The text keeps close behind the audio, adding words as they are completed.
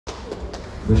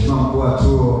Mheshimiwa mkuu wa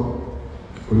chuo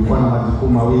ulikuwa na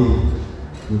majukumu mawili.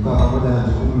 Ulikuwa pamoja na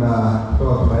jukumu la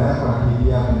kutoa hotuba yako, lakini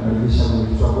pia kumkaribisha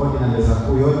mwenyekiti wa bodi na meza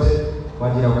kuu yote kwa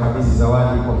ajili ya ukabidhi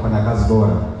zawadi kwa mfanyakazi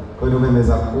bora. Kwa hiyo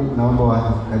meza kuu, naomba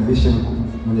wakaribishe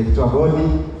mwenyekiti wa bodi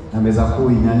na meza kuu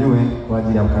inyanyue kwa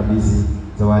ajili ya ukabidhi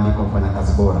zawadi kwa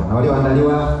mfanyakazi bora. Na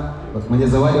walioandaliwa mwenye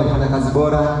zawadi ya mfanyakazi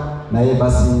bora na yeye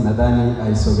basi nadhani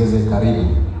aisogeze karibu.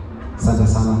 Asante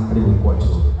sana, karibu mkuu wa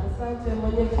chuo. Asante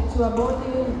mwenyekiti wa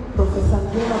bodi Profesa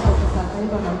Mjema, Profesa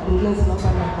Kaiba na mkurugenzi, naomba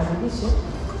nakaribishe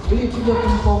ili tuje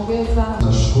kumpongeza.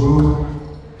 Nashukuru.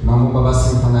 Tunaomba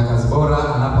basi mfanyakazi bora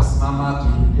anaposimama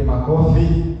tupigie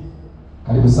makofi.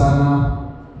 Karibu sana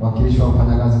wakilishi wa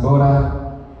mfanyakazi bora.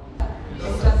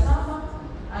 Mtazama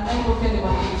anayepokea ni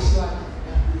wakilishi wake.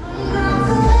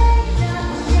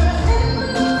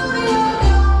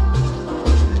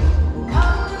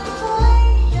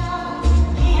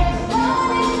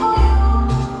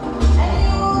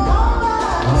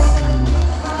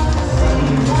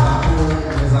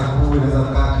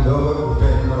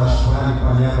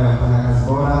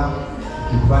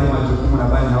 Kukubali majukumu na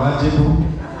bali na wajibu,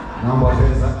 naomba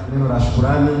wapeza neno la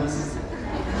shukrani.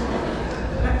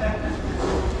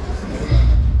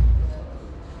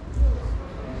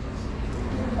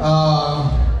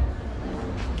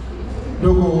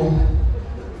 Ndugu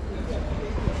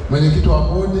mwenyekiti wa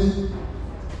bodi,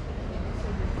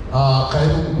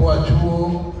 kaimu mkuu wa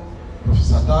chuo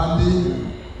Profesa Tandi,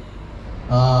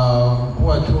 mkuu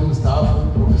wa chuo mstaafu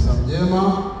Profesa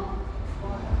Mjema,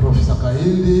 Profesa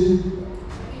Kahindi,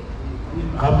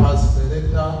 campus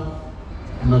director,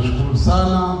 tunashukuru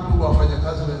sana. Ndugu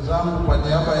wafanyakazi wenzangu, kwa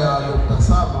niaba ya Dr.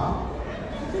 Sama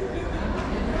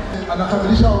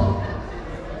anakamilisha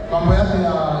mambo yake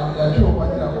ya chuo kwa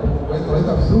ajili ya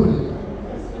kuweka vizuri.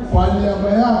 Kwa niaba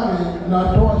yake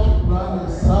natoa shukrani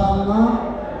sana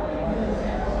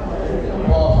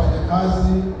kwa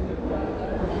wafanyakazi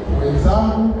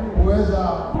wenzangu kuweza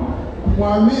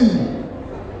kumwamini,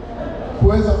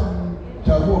 kuweza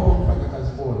kumchagua kwa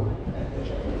mfanyakazi bora.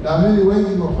 Naamini wengi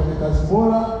ni wafanyakazi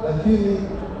bora, lakini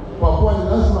kwa kuwa ni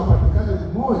lazima patikane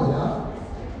mmoja,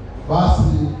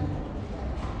 basi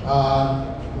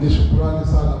ni shukrani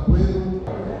sana kwenu.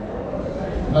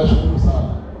 Nashukuru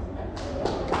sana.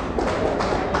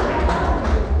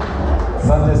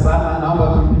 Asante sana, naomba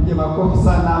tumpigie makofi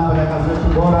sana mfanyakazi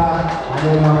wetu bora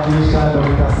anayemwakilisha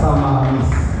Dr. Sama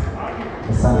Hamisi.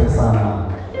 Asante sana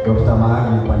Dr.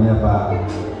 Mahagi kwa niaba.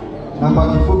 Namba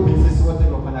kifupi, sisi wote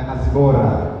ni wafanyakazi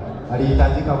bora.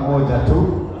 Alihitajika mmoja tu,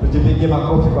 tujipigie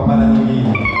makofi kwa mara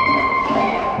nyingine.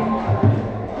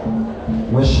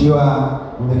 Mheshimiwa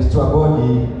mwenyekiti wa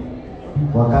bodi,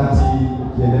 wakati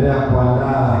ukiendelea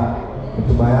kuandaa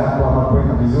hotuba yako ama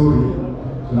kuweka vizuri,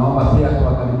 tunaomba pia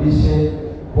tuwakaribishe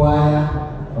kwaya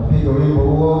wapige wimbo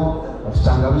huo,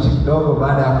 watuchangamshe kidogo.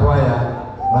 Baada ya kwaya,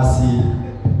 basi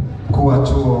mkuu wa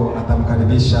chuo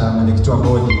atamkaribisha mwenyekiti wa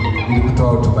bodi ili kutoa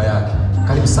hotuba yake.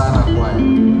 Karibu sana kwaya.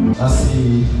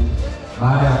 Basi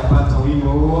baada ya kupata wimbo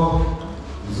huo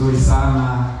mzuri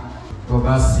sana, kwa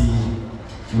basi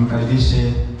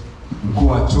nimkaribishe mkuu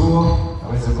wa chuo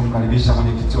aweze kumkaribisha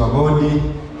mwenyekiti wa bodi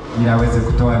ili aweze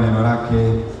kutoa neno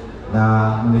lake. Na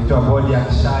mwenyekiti wa bodi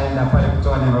akishaenda pale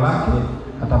kutoa neno lake,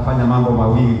 atafanya mambo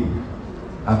mawili.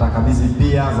 Atakabidhi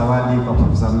pia zawadi kwa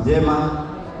Profesa Mjema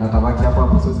na tabaki hapo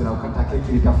hapo, zoezi la kukata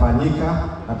keki litafanyika.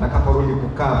 Atakaporudi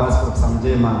kukaa, basi Profesa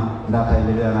Mjema ndiye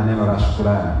ataendelea na neno la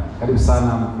shukrani. Karibu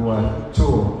sana mkuu wa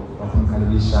chuo kwa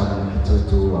kumkaribisha mwenyekiti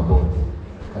wetu wa bodi.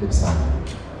 Karibu sana.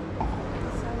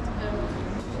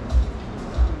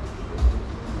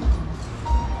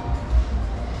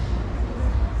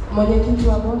 Mwenyekiti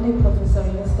wa bodi Profesa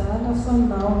Anderson,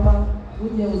 naomba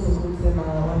uje uzungumze na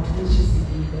watumishi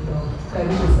CBE Dodoma.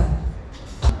 Karibu sana.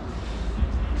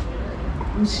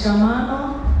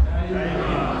 Mshikamano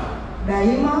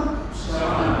daima.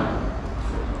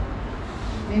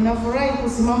 Ninafurahi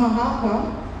kusimama hapa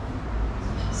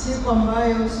siku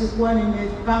ambayo sikuwa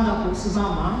nimepanga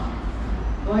kusimama.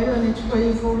 Kwa hiyo nichukue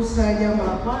hii fursa. Jambo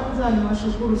la kwanza,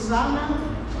 niwashukuru sana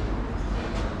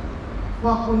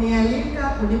kwa kunialika,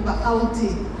 kunipa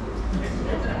outing.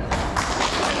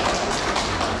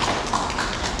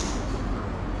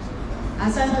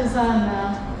 Asante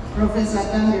sana Profesa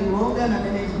Tandi Mwoga na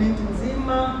management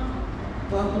nzima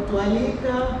kwa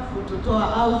kutualika,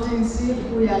 kututoa outing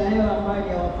siku ya leo ambayo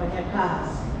ya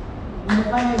wafanyakazi.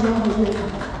 Mmefanya jambo jema.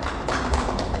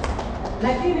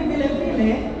 Lakini vile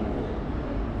vile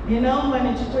ninaomba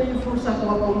nichukue hii fursa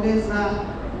kuwapongeza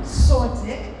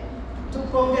sote.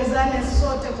 Tupongezane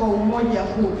sote kwa umoja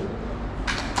huu.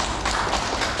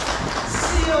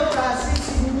 Sio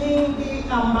taasisi nyingi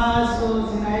ambazo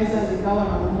zinaweza zikawa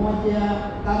na umoja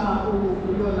kama huu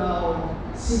ulionao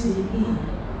CBE.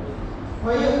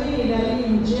 Kwa hiyo hii ni dalili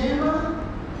njema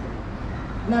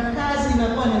na kazi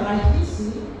inakuwa ni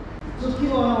rahisi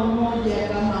tukiwa na umoja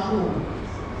kama huu.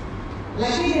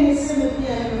 Lakini niseme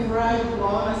pia nimefurahi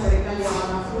kuwaona serikali ya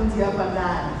wanafunzi hapa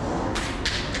ndani.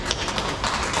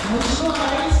 Mheshimiwa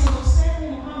Rais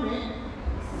Mohamed,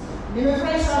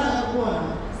 nimefurahi sana kukuona.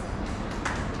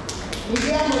 Ni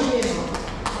jambo jema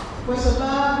kwa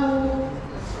sababu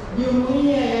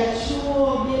jumuiya ya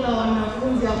chuo bila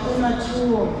wanafunzi hakuna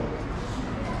chuo.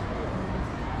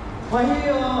 Kwa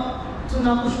hiyo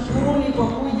tunakushukuruni kwa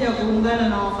kuja kuungana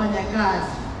na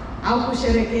wafanyakazi au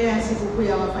kusherehekea sikukuu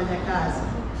ya wafanyakazi.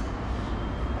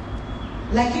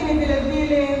 Lakini vile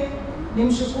vile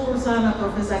nimshukuru sana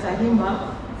Profesa Kahimba.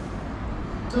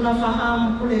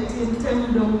 Tunafahamu kule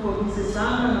Temdo huko mzee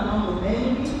sana na mambo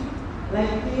mengi,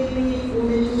 lakini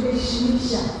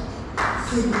umetuheshimisha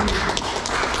CBE.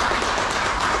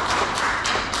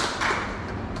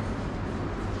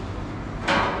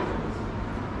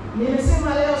 Nimesema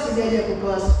leo sijaja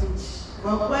kutoa speech.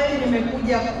 Kwa kweli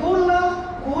nimekuja kula,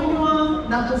 kunywa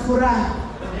na kufurahi.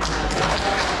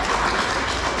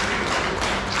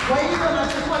 Kwa hivyo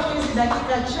nachukua hizi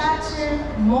dakika chache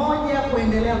moja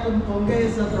kuendelea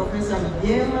kumpongeza Profesa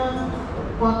Mjema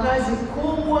kwa kazi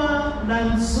kubwa na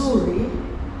nzuri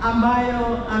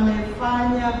ambayo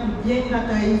amefanya kujenga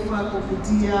taifa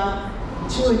kupitia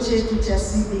chuo chetu cha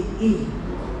CBE.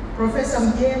 Profesa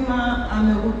Mjema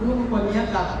amehudumu kwa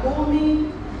miaka 10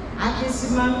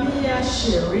 akisimamia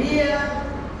sheria,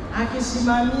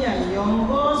 akisimamia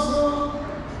miongozo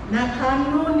na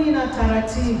kanuni na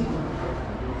taratibu.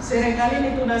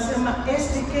 Serikalini tunasema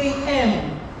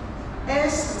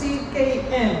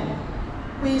STKM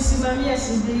kuisimamia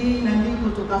CBE, na ndipo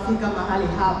tukafika mahali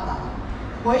hapa.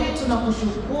 Kwa hiyo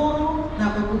tunakushukuru na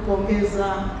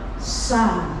kukupongeza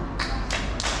sana.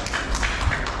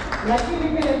 Lakini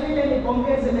vile vile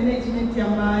nipongeze management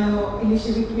ambayo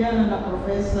ilishirikiana na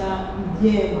Profesa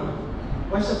Mjema,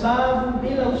 kwa sababu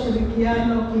bila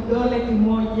ushirikiano kidole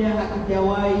kimoja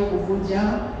hakijawahi kuvunja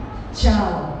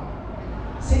chawa.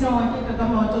 Sina uhakika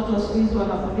kama watoto wa siku hizi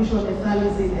wanafundishwa methali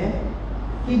zile,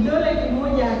 kidole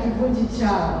kimoja hakivunji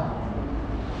chawa.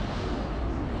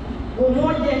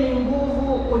 Umoja ni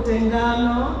nguvu,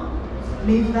 utengano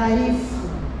ni dhaifu.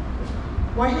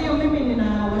 Kwa hiyo mimi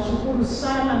ninawashukuru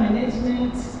sana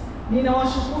management,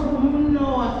 ninawashukuru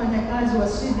mno wafanyakazi wa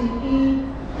CBE,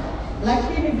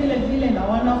 lakini vile vile na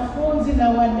wanafunzi na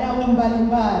wadau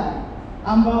mbalimbali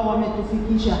ambao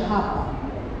wametufikisha hapa.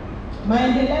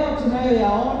 Maendeleo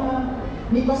tunayoyaona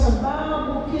ni kwa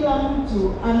sababu kila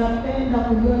mtu anapenda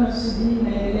kuiona CBE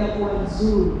inaendelea kuwa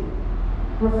nzuri.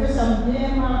 Profesa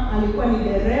Mjema alikuwa ni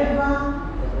dereva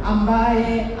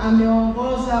ambaye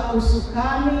ameongoza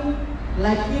usukani,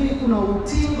 lakini kuna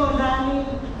utingo ndani,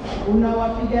 kuna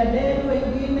wapiga debe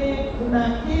wengine, kuna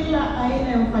kila aina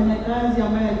ya mfanyakazi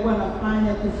ambaye alikuwa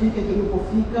anafanya tufike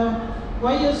tulipofika.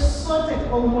 Kwa hiyo sote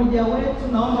kwa umoja wetu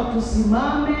naomba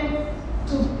tusimame,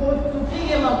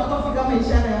 tupige makofi kama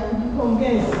ishara ya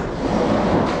kujipongeza.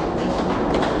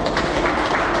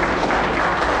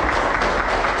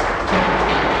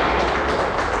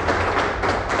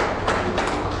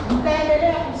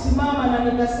 Mtaendelea kusimama na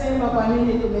nitasema kwa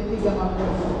nini tumepiga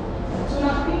makofi.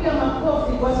 Tunapiga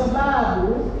makofi kwa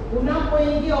sababu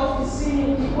unapoingia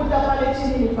ofisini ukikuta pale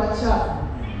chini ni pachafu,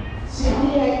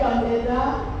 CBE haitamleta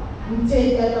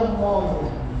mteja hata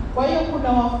mmoja. Kwa hiyo kuna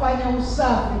wafanya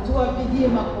usafi, tuwapigie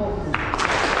makofi.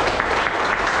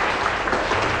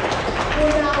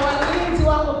 Kuna walinzi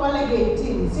wako pale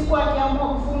getini, siku akiamua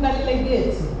kufunga lile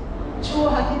geti chuo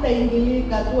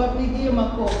hakitaingilika, tuwapigie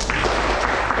makofi.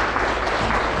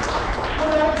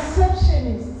 Kuna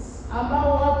receptionists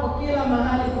ambao wapo kila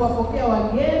mahali kuwapokea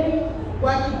wageni,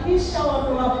 kuhakikisha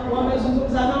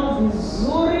wamezungumza nao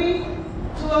vizuri,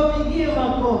 tuwapigie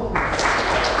makofi.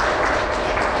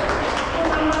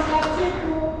 Kuna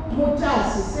makatibu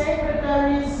mutasi,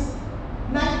 secretaries,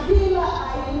 na kila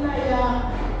aina ya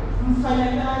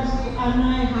mfanyakazi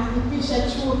anayehakikisha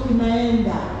chuo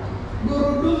kinaenda,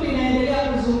 gurudumu linaendelea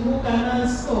kuzunguka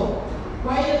non-stop.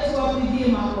 Kwa hiyo tuwapigie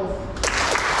makofi.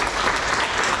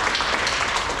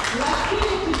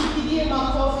 Lakini tujipigie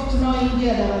makofi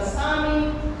tunaoingia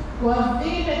darasani, kwa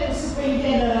vile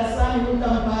tusipoingia darasani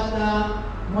utampata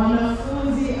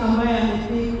mwanafunzi ambaye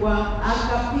amepigwa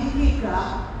akapikika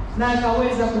na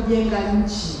akaweza kujenga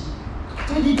nchi.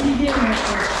 Tujipigie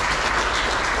makofi.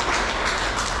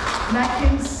 Na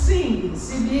kimsingi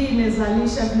CBE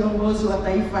imezalisha viongozi wa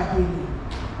taifa hili.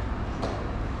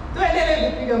 Tuendelee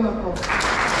kupiga makofi.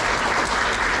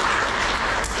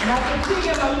 na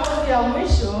tupige makofi ya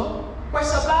mwisho kwa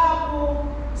sababu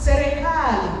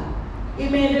serikali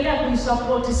imeendelea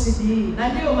kuisupport CBE na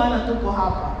ndio maana tuko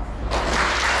hapa.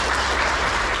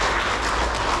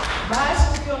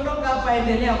 Basi ukiondoka hapa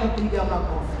endelea kupiga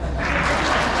makofi.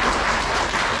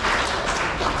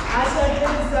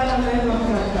 Asante sana Meimosi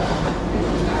kaka.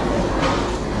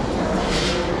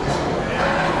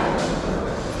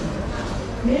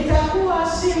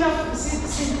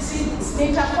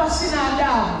 Nitakuwa sina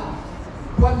adabu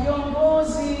kwa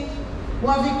viongozi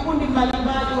wa vikundi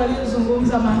mbalimbali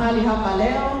waliozungumza mahali hapa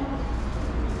leo.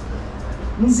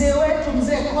 Mzee wetu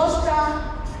Mzee Costa,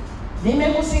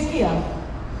 nimekusikia.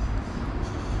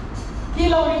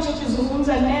 Kila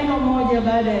ulichokizungumza neno moja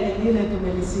baada ya lingine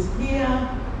tumelisikia.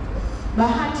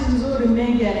 Bahati nzuri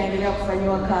mengi yanaendelea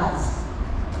kufanywa kazi.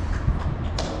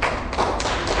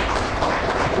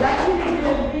 Lakini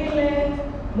vile vile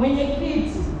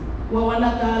mwenyekiti wa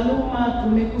wanataaluma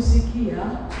tumekusikia.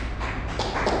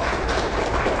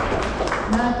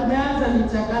 Na tumeanza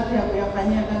michakato ya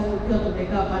kuyafanyia kazi ukiwa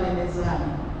tumekaa pale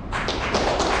mezani.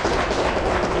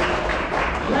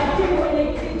 Lakini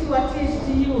mwenyekiti wa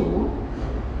THTU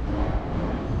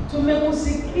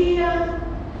tumekusikia,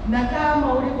 na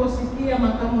kama ulivyosikia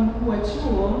makamu mkuu wa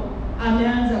chuo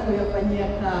ameanza kuyafanyia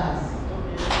kazi.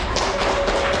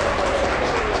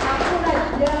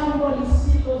 Hakuna jambo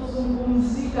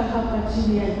lisilozungumzika hapa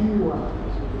chini ya jua.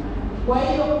 Kwa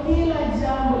hiyo kila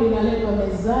jambo linaletwa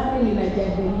mezani,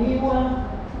 linajadiliwa,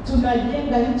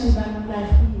 tunajenga nchi namna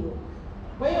hiyo.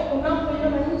 Kwa hiyo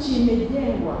unapoiona nchi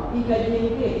imejengwa,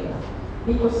 ikajengeka,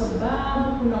 ni kwa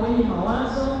sababu kuna wenye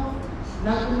mawazo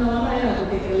na kuna wanaoenda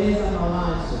kutekeleza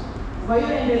mawazo. Kwa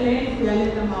hiyo endeleeni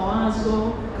kuyaleta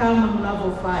mawazo kama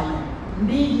mnavyofanya.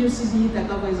 Ndivyo CBE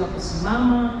itakavyoweza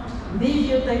kusimama,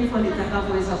 ndivyo taifa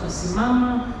litakavyoweza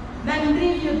kusimama, na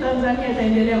ndivyo Tanzania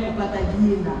itaendelea kupata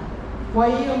jina. Kwa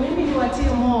hiyo mimi niwatie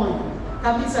moyo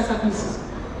kabisa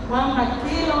kwamba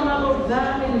kila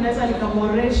unalodhani linaweza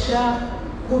likaboresha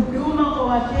huduma kwa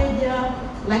wateja,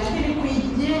 lakini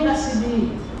kuijenga CBE,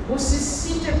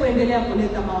 usisite kuendelea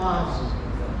kuleta mawazo.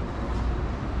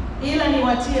 Ila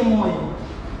niwatie moyo,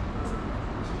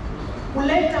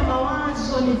 kuleta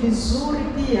mawazo ni vizuri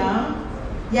pia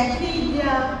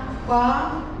yakija kwa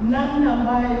namna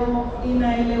ambayo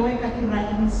inaeleweka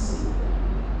kirahisi.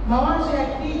 Mawazo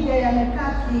yakija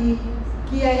yamekaa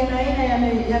kiaina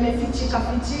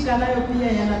yamefichika, nayo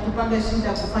pia yanatupaga shida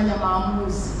kufanya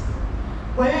maamuzi.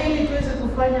 Kwa hiyo ili tuweze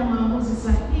kufanya maamuzi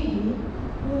sahihi,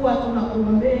 huwa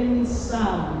tunakuombeni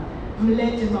sana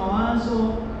mlete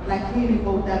mawazo, lakini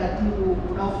kwa utaratibu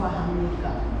unaofahamika.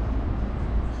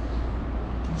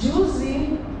 Juzi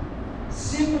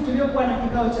siku tuliokuwa na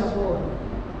kikao cha bodi,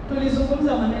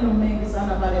 tulizungumza maneno mengi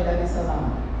sana pale Dar es Salaam.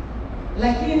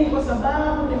 Lakini kwa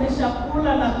sababu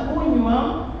nimeshakula na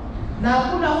kunywa na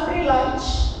hakuna free lunch,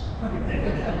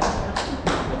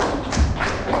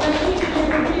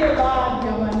 nirudie baadhi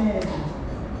ya maneno.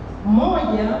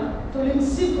 Moja,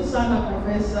 tulimsifu sana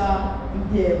Profesa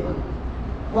Mjema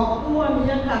kwa kuwa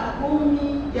miaka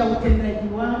 10 ya utendaji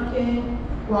wake,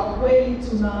 kwa kweli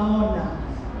tunaona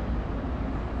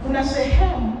kuna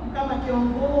sehemu kama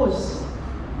kiongozi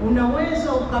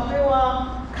unaweza ukapewa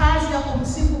kazi ya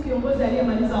kumsifu kiongozi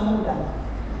aliyemaliza muda,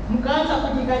 mkaanza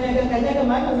kujikanyaga,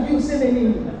 maana hujui useme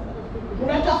nini.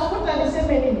 Unatafuta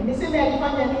niseme nini, niseme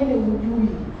alifanya nini, hujui.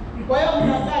 Kwa hiyo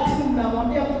mnakaa chini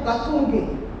mnamwambia mtu katunge,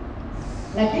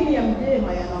 lakini ya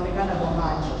Mjema yanaonekana kwa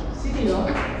macho, si ndio?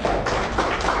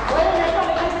 Kwa hiyo imekuwa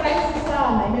ni kazi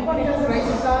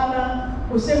rahisi sana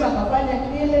kusema kafanya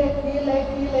kile.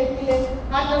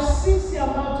 Hata sisi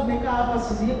ambao tumekaa hapa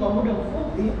CBE kwa muda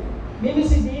mfupi, mimi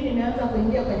CBE nimeanza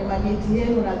kuingia kwenye bajeti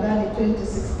yenu nadhani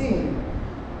 2016.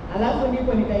 Alafu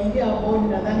ndipo nikaingia bodi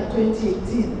nadhani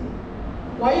 2018.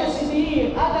 Kwa hiyo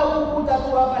CBE hata huu kuta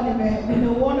tu hapa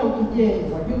nimeuona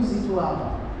ukijengwa juzi tu hapa.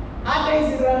 Hata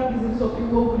hizi rangi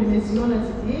zilizopigwa huku nimeziona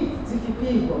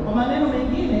zikipigwa. Kwa maneno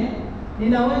mengine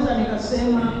ninaweza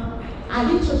nikasema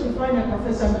alichokifanya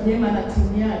Profesa Mjema na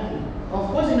timu yake,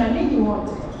 of course na ninyi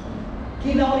wote,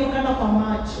 kinaonekana kwa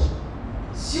macho.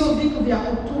 Sio vitu vya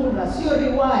kutunga, sio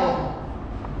riwaya.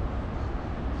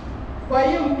 Kwa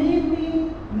hiyo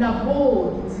mimi na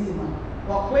bodi nzima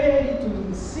kwa kweli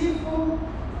tulimsifu,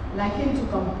 lakini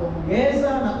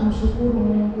tukampongeza na kumshukuru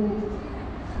Mungu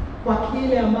kwa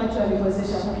kile ambacho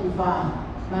aliwezesha kukifanya.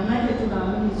 Maana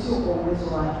tunaamini sio kwa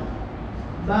uwezo wake,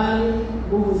 bali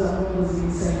nguvu za Mungu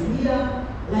zilisaidia,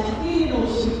 lakini na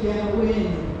ushirikiano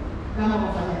wenu kama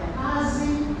wafanyakazi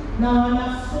na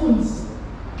wanafunzi.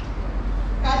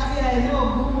 Kati ya eneo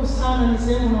gumu sana ni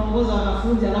sehemu unaongoza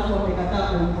wanafunzi alafu wamekataa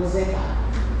kuongozeka.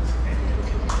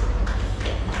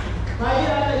 Kwa hiyo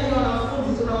hata hiyo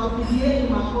wanafunzi tunawapigieni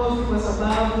makofi kwa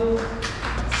sababu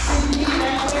CBE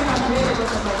inakwenda mbele kwa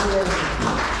sababu yenu.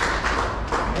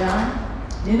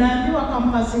 Ninaambiwa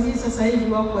kampasi hii sasa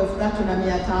hivi wako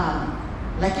 3,500.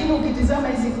 Lakini ukitizama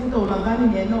hizi kuta unadhani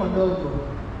ni eneo dogo.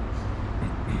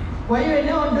 Kwa hiyo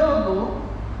eneo dogo,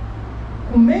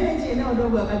 kumanage eneo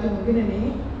dogo wakati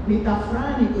mwingine ni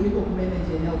tafrani kuliko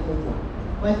kumanage eneo kubwa.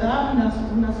 Kwa sababu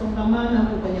mnasongamana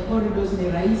huko kwenye corridors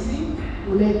ni rahisi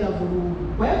kuleta vurugu.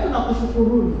 Kwa hiyo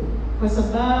tunakushukuruni kwa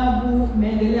sababu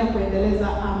mmeendelea kuendeleza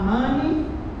amani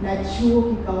na chuo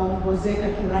kikaongozeka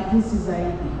kirahisi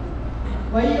zaidi.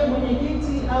 Kwa hiyo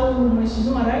mwenyekiti au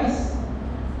mheshimiwa rais,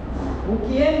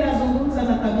 ukienda zungumza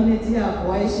na kabineti yako,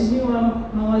 waheshimiwa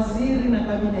mawaziri na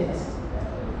kabineti,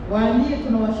 waambie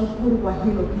tunawashukuru kwa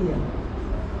hilo pia.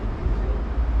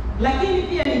 Lakini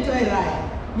pia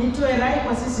nitoe rai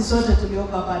kwa sisi sote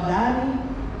tulioko hapa ndani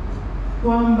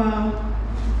kwamba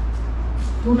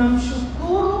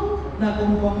tunamshukuru na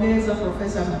kumpongeza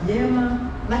Profesa Mjema,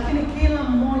 lakini kila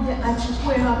mmoja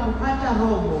achukue hapo hata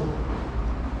robo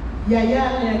ya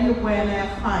yale yaliyokuwa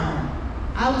yanayafanya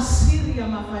au siri ya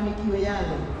mafanikio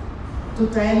yale,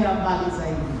 tutaenda mbali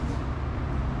zaidi.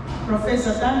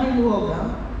 Profesa Daniel Woga,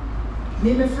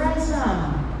 nimefurahi sana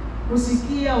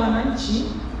kusikia wananchi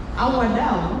au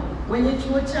wadau wenye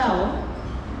chuo chao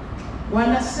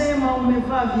wanasema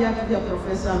umevaa viatu vya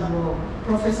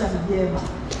Profesa Mjema.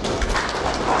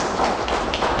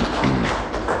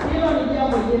 Hilo ni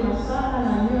jambo jema sana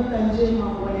na nyota njema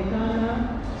kuonekana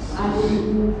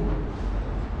asubuhi.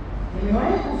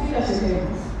 Nimewahi kufika sehemu,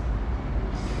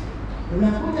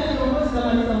 unakuta kiongozi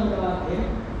kamaliza muda wake,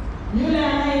 yule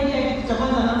anayeingia kitu cha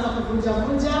kwanza anaanza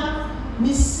kuvunja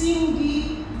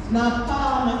misingi na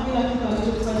paa na kila kitu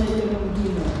alichofanya yule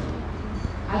mwingine.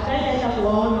 Akaenda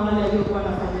kuwaona wale waliokuwa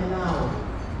wanafanya nao.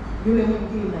 Yule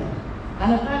mwingine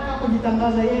anataka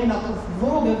kujitangaza yeye na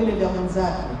kuvuruga vile vya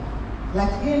mwenzake.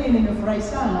 Lakini nimefurahi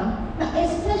sana, na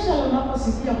especially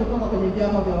unaposikia kutoka kwenye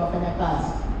vyama vya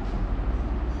wafanyakazi.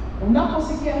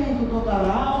 Unaposikia hii kutoka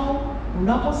RAO,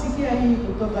 unaposikia hii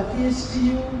kutoka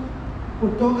TSTU,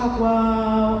 kutoka kwa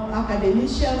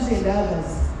academicians and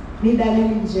others, ni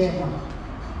dalili njema.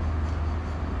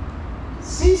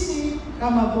 Sisi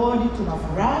kama bodi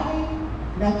tunafurahi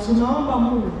na tunaomba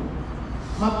Mungu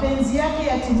mapenzi yake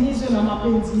yatimizwe na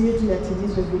mapenzi yetu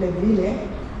yatimizwe vile vile,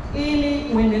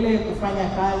 ili uendelee kufanya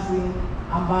kazi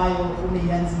ambayo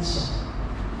umeianzisha.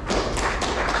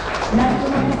 Na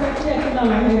tunakutakia kila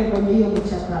la heri kwenye hiyo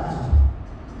mchakato.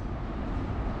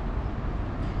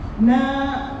 Na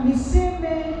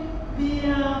niseme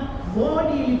pia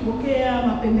bodi ilipokea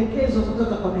mapendekezo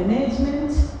kutoka kwa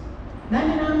management, na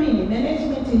ninaamini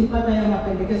management ilipata ya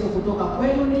mapendekezo kutoka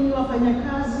kwenu ninyi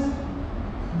wafanyakazi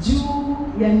juu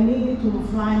ya nini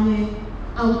tumfanye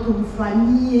au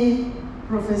tumfanyie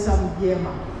Profesa Mjema.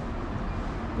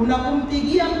 Kuna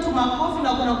kumpigia mtu makofi na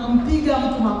kuna kumpiga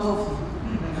mtu makofi.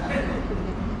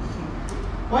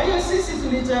 Kwa hiyo sisi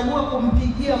tulichagua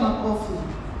kumpigia makofi.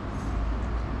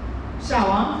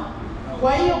 Sawa?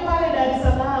 Kwa hiyo pale Dar es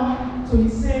Salaam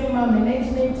tulisema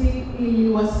management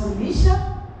iliwasilisha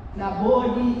na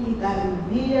bodi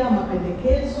ikaridhia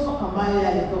mapendekezo ambayo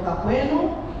yalitoka kwenu,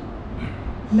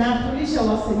 na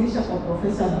tulishawasilisha kwa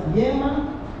Profesa Mjema.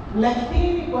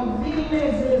 Lakini kwa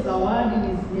vile zile zawadi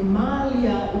ni mali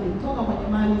ilitoka kwenye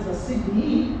mali za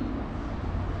CBE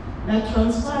na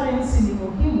transparency ni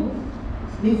muhimu,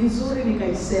 ni vizuri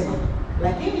nikaisema.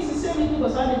 Lakini sisemi tu kwa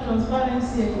sababu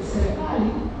transparency ya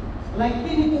serikali,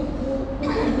 lakini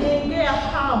kujengea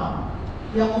hamu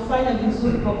ya kufanya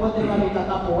vizuri popote pale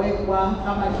utakapowekwa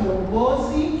kama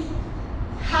kiongozi,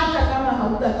 hata kama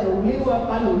hautateuliwa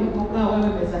pale ulipokaa wewe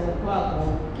mezani kwako,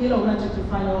 kila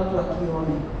unachokifanya watu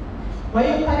wakione. Kwa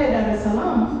hiyo pale Dar es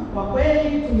Salaam kwa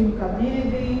kweli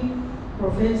tulimkabidhi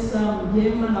Profesa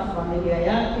Mjema na familia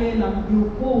yake na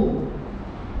mjukuu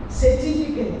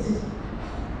certificate.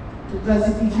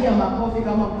 Tutazipigia makofi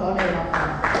kama mtaona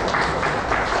inafaa.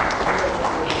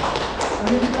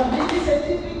 Tulimkabidhi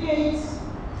certificate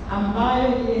ambayo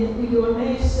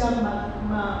ilionyesha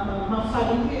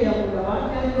mafanikio ya muda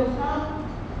wake aliyokaa,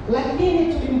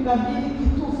 lakini tulimkabidhi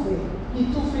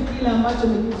kitufe kile ambacho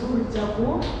ni kizuri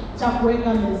cha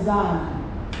kuweka mezani.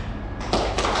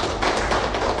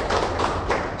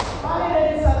 Pale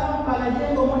Dar es Salaam pana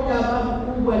jengo moja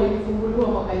ambapo kubwa lilifunguliwa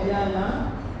mwaka jana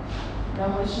na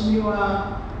Mheshimiwa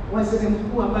Waziri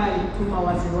Mkuu ambaye alituma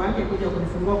waziri wake kuja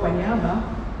kulifungua kwa niaba.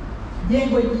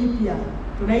 Jengo jipya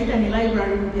tunaita ni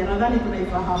library mpya, nadhani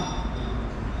tunaifahamu.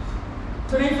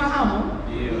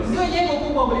 Ndio jengo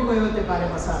kubwa kuliko yote pale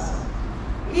kwa sasa.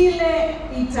 Ile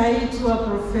itaitwa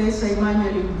Profesa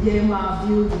Emmanuel Mjema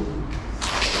Building.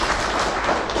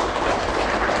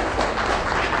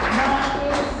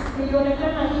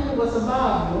 ilionekana hivi kwa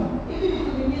sababu hivi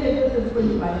vitu vingine vyote viko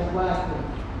nyumbani kwake,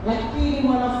 lakini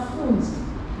mwanafunzi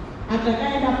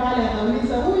atakaenda pale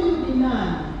atauliza huyu ni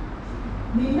nani?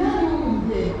 Ni nani huyu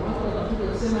Mjema? Watu watakuja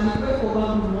kusema ni kwa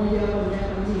babu mmoja hapo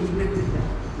miaka mingi iliyopita.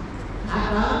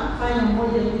 Akafanya 1,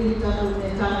 2, 3,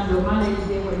 4, 5 ndio maana ile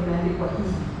jengo limeandikwa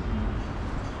hivi.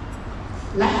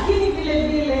 Lakini vile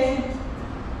vile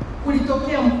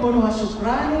kulitokea mkono wa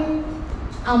shukrani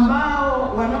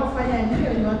ambao wanaofanya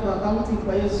ndio ni watu wa kaunti,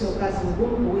 kwa hiyo sio kazi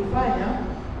ngumu kuifanya.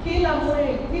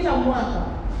 Kila mwaka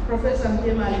Profesa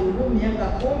Mjema alihudumu miaka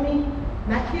 10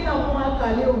 na kila mwaka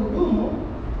aliyohudumu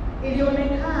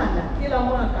ilionekana kila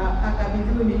mwaka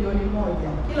akabidhiwa milioni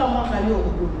 1 kila mwaka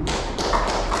aliyohudumu.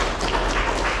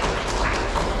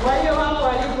 Kwa hiyo hapo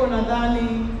alipo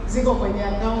nadhani ziko kwenye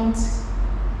account.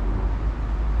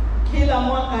 Kila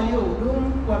mwaka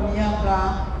aliyohudumu kwa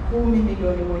miaka 10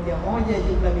 milioni 1,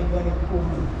 jumla milioni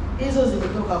 10. Hizo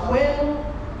zimetoka kwenu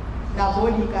na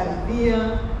bodi karibia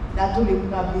na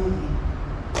tulimkabidhi.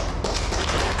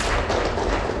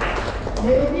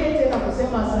 Nirudie tena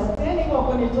kusema asanteni kwa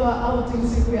kunitoa outing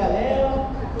siku ya leo.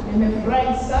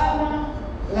 Nimefurahi sana,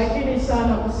 lakini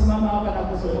sana kusimama hapa na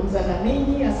kuzungumza na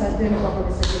ninyi. Asanteni kwa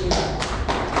kunisikiliza.